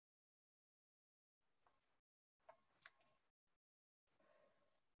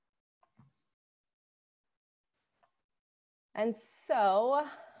And so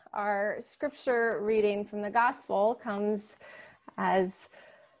our scripture reading from the gospel comes as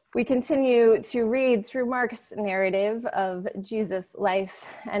we continue to read through Mark's narrative of Jesus' life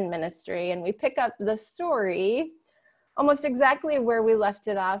and ministry. And we pick up the story almost exactly where we left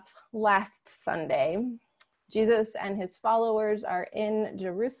it off last Sunday. Jesus and his followers are in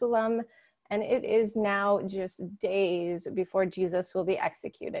Jerusalem, and it is now just days before Jesus will be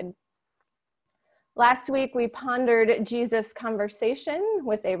executed. Last week, we pondered Jesus' conversation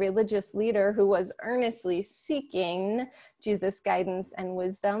with a religious leader who was earnestly seeking Jesus' guidance and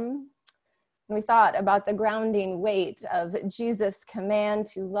wisdom. And we thought about the grounding weight of Jesus' command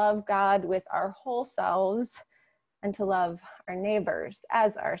to love God with our whole selves and to love our neighbors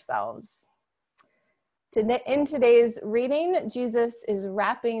as ourselves. In today's reading, Jesus is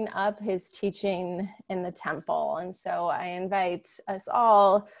wrapping up his teaching in the temple. And so I invite us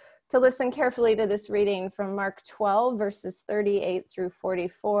all to listen carefully to this reading from Mark 12, verses 38 through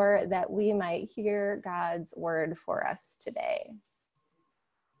 44, that we might hear God's word for us today.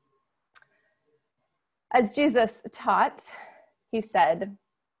 As Jesus taught, he said,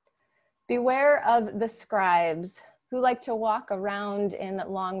 "Beware of the scribes who like to walk around in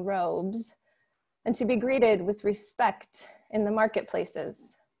long robes and to be greeted with respect in the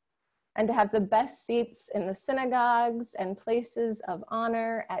marketplaces, and to have the best seats in the synagogues and places of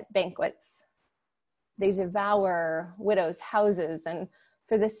honor at banquets. They devour widows' houses, and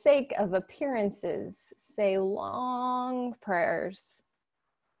for the sake of appearances, say long prayers.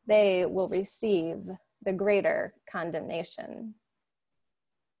 They will receive the greater condemnation."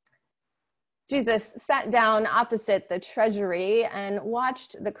 Jesus sat down opposite the treasury and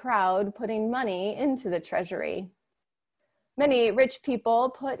watched the crowd putting money into the treasury. Many rich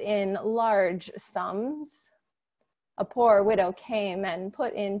people put in large sums. A poor widow came and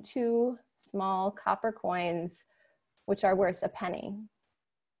put in 2 small copper coins, which are worth a penny.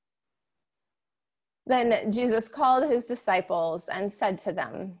 Then Jesus called his disciples and said to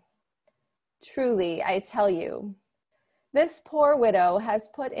them, "Truly, I tell you, this poor widow has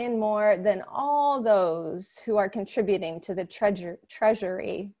put in more than all those who are contributing to the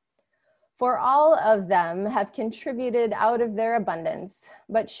treasury. For all of them have contributed out of their abundance,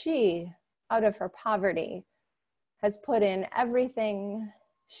 but she, out of her poverty, has put in everything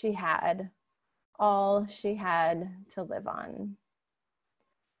she had, all she had to live on."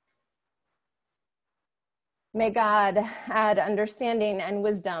 May God add understanding and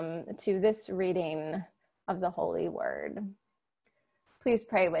wisdom to this reading of the Holy Word. Please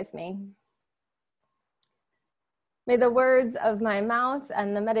pray with me. May the words of my mouth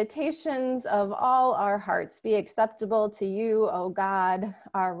and the meditations of all our hearts be acceptable to you, O God,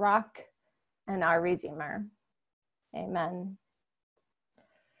 our rock and our Redeemer. Amen.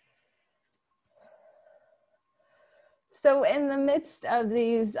 So in the midst of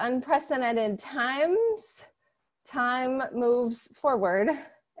these unprecedented times, time moves forward,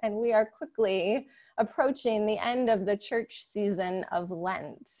 and we are quickly approaching the end of the church season of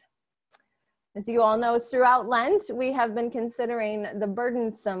Lent. As you all know, throughout Lent, we have been considering the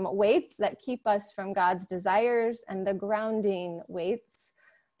burdensome weights that keep us from God's desires and the grounding weights,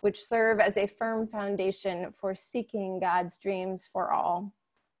 which serve as a firm foundation for seeking God's dreams for all.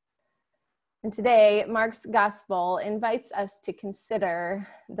 And today, Mark's gospel invites us to consider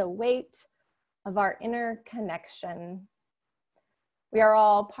the weight of our inner connection. We are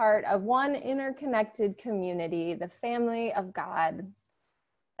all part of one interconnected community, the family of God.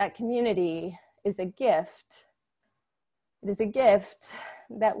 That community is a gift. It is a gift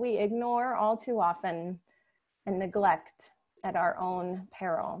that we ignore all too often and neglect at our own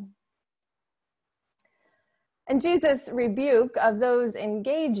peril. And Jesus' rebuke of those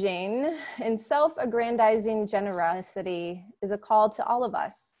engaging in self-aggrandizing generosity is a call to all of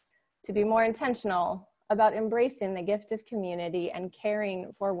us to be more intentional about embracing the gift of community and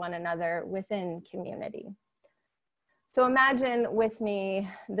caring for one another within community. So imagine with me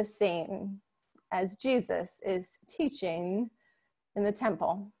the scene as Jesus is teaching in the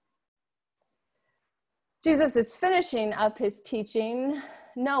temple. Jesus is finishing up his teaching,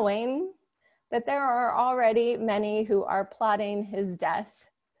 knowing that there are already many who are plotting his death.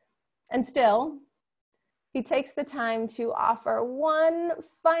 And still, he takes the time to offer one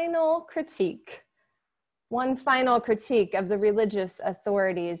final critique of the religious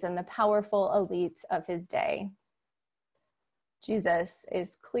authorities and the powerful elite of his day. Jesus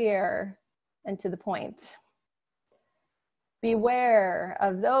is clear and to the point. Beware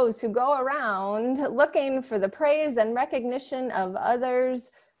of those who go around looking for the praise and recognition of others,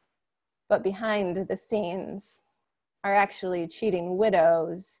 but behind the scenes are actually cheating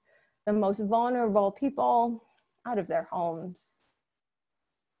widows, the most vulnerable people out of their homes.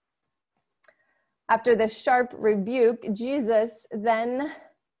 After this sharp rebuke, Jesus then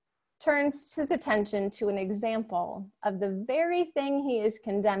turns his attention to an example of the very thing he is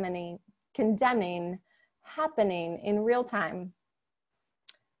condemning happening in real time.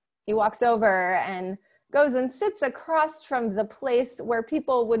 He walks over and goes and sits across from the place where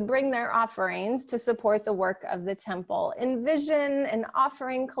people would bring their offerings to support the work of the temple. Envision an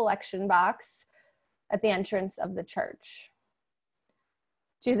offering collection box at the entrance of the church.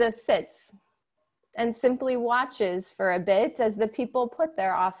 Jesus sits and simply watches for a bit as the people put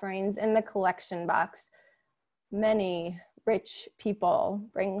their offerings in the collection box. Many rich people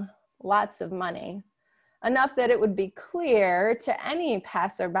bring lots of money, enough that it would be clear to any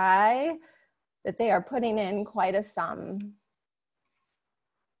passerby that they are putting in quite a sum.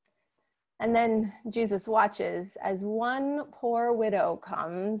 And then Jesus watches as one poor widow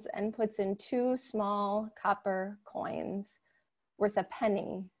comes and puts in 2 small copper coins worth a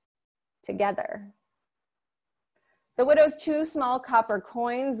penny together. The widow's 2 small copper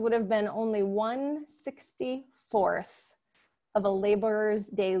coins would have been only 1/64 of a laborer's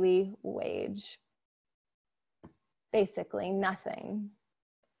daily wage. Basically nothing.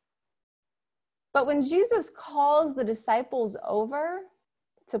 But when Jesus calls the disciples over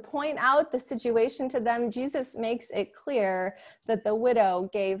to point out the situation to them, Jesus makes it clear that the widow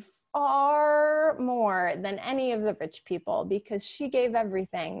gave far more than any of the rich people, because she gave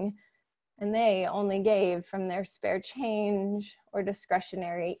everything and they only gave from their spare change or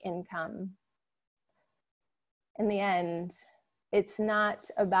discretionary income. In the end, it's not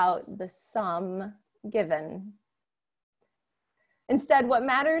about the sum given. Instead, what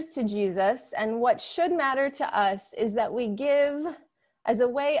matters to Jesus and what should matter to us is that we give as a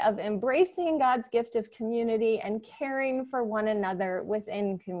way of embracing God's gift of community and caring for one another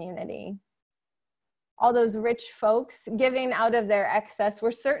within community. All those rich folks giving out of their excess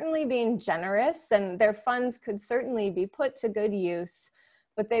were certainly being generous, and their funds could certainly be put to good use,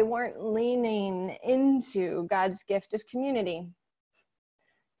 but they weren't leaning into God's gift of community.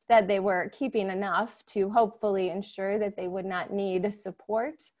 Instead, they were keeping enough to hopefully ensure that they would not need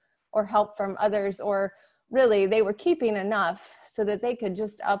support or help from others, or really they were keeping enough so that they could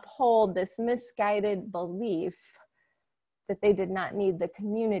just uphold this misguided belief that they did not need the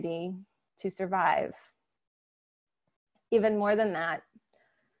community to survive. Even more than that,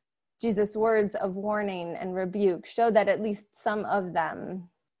 Jesus' words of warning and rebuke show that at least some of them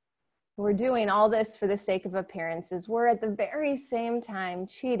who were doing all this for the sake of appearances were at the very same time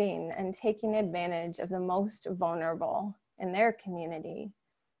cheating and taking advantage of the most vulnerable in their community,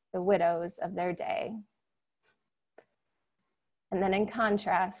 the widows of their day. And then in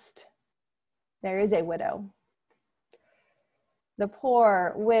contrast, there is a widow. The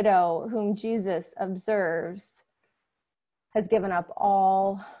poor widow whom Jesus observes has given up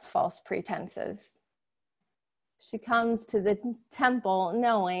all false pretenses. She comes to the temple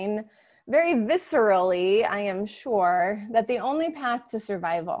knowing very viscerally, I am sure, that the only path to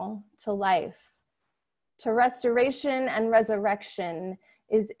survival, to life, to restoration and resurrection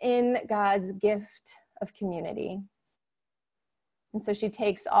is in God's gift of community. And so she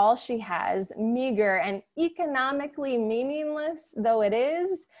takes all she has, meager and economically meaningless though it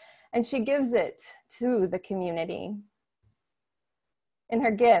is, and she gives it to the community. In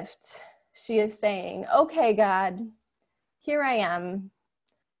her gift, she is saying, okay, God, here I am.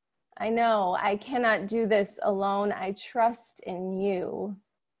 I know I cannot do this alone. I trust in you.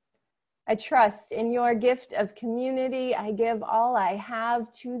 I trust in your gift of community. I give all I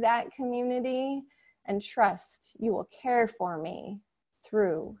have to that community and trust you will care for me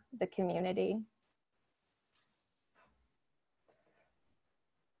through the community.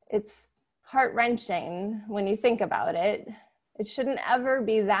 It's heart-wrenching when you think about it. It shouldn't ever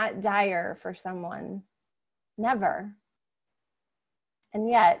be that dire for someone. Never. And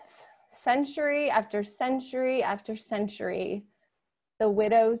yet, century after century after century, the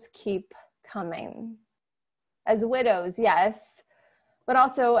widows keep coming. As widows, yes, but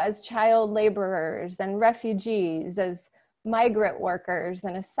also as child laborers and refugees, as migrant workers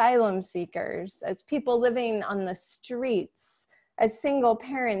and asylum seekers, as people living on the streets, as single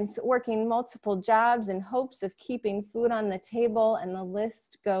parents working multiple jobs in hopes of keeping food on the table, and the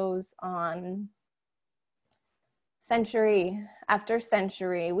list goes on. Century after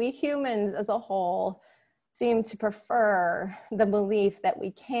century, we humans as a whole seem to prefer the belief that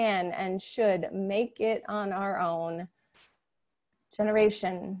we can and should make it on our own.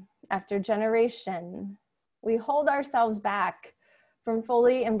 Generation after generation, we hold ourselves back from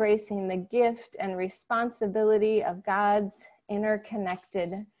fully embracing the gift and responsibility of God's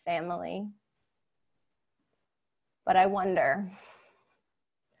interconnected family. But I wonder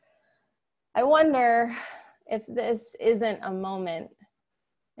if this isn't a moment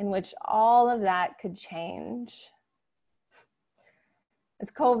in which all of that could change.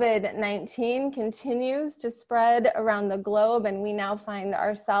 As COVID-19 continues to spread around the globe and we now find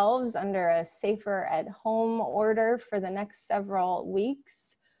ourselves under a safer at home order for the next several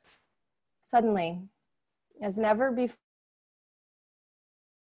weeks, suddenly, as never before,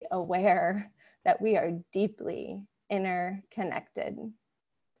 aware that we are deeply interconnected.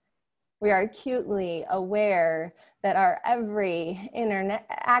 We are acutely aware that our every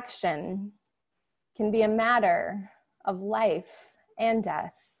interaction can be a matter of life and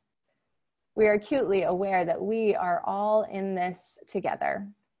death. We are acutely aware that we are all in this together.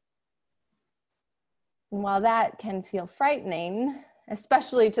 And while that can feel frightening,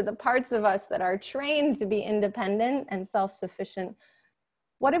 especially to the parts of us that are trained to be independent and self-sufficient,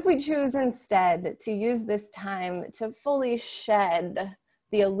 what if we choose instead to use this time to fully shed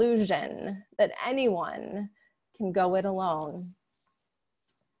the illusion that anyone can go it alone?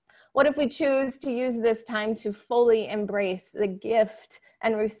 What if we choose to use this time to fully embrace the gift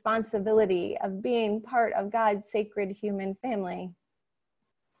and responsibility of being part of God's sacred human family?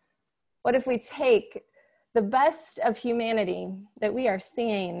 What if we take the best of humanity that we are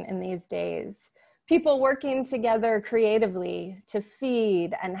seeing in these days, people working together creatively to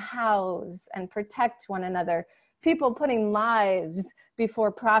feed and house and protect one another, people putting lives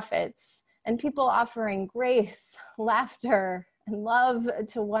before profits, and people offering grace, laughter, and love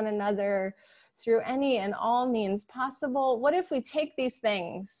to one another through any and all means possible? What if we take these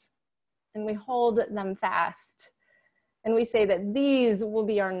things and we hold them fast and we say that these will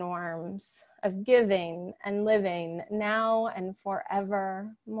be our norms of giving and living now and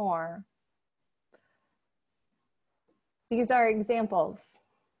forevermore? These are examples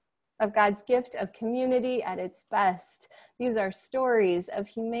of God's gift of community at its best. These are stories of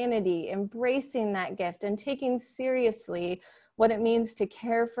humanity embracing that gift and taking seriously what it means to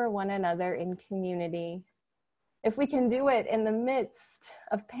care for one another in community. If we can do it in the midst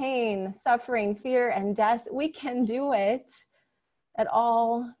of pain, suffering, fear, and death, we can do it at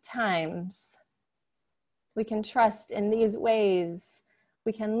all times. We can trust in these ways.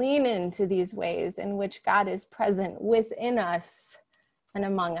 We can lean into these ways in which God is present within us and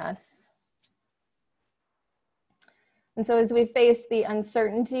among us. And so as we face the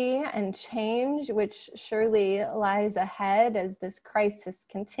uncertainty and change, which surely lies ahead as this crisis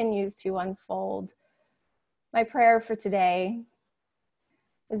continues to unfold, my prayer for today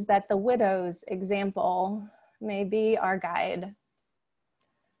is that the widow's example may be our guide.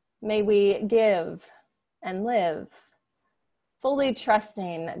 May we give and live, fully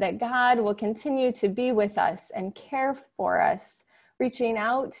trusting that God will continue to be with us and care for us, reaching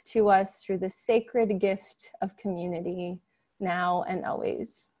out to us through the sacred gift of community now and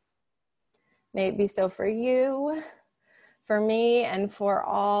always. May it be so for you, for me, and for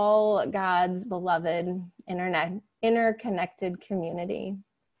all God's beloved interconnected community.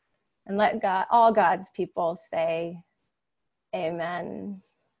 And let God, all God's people say, amen.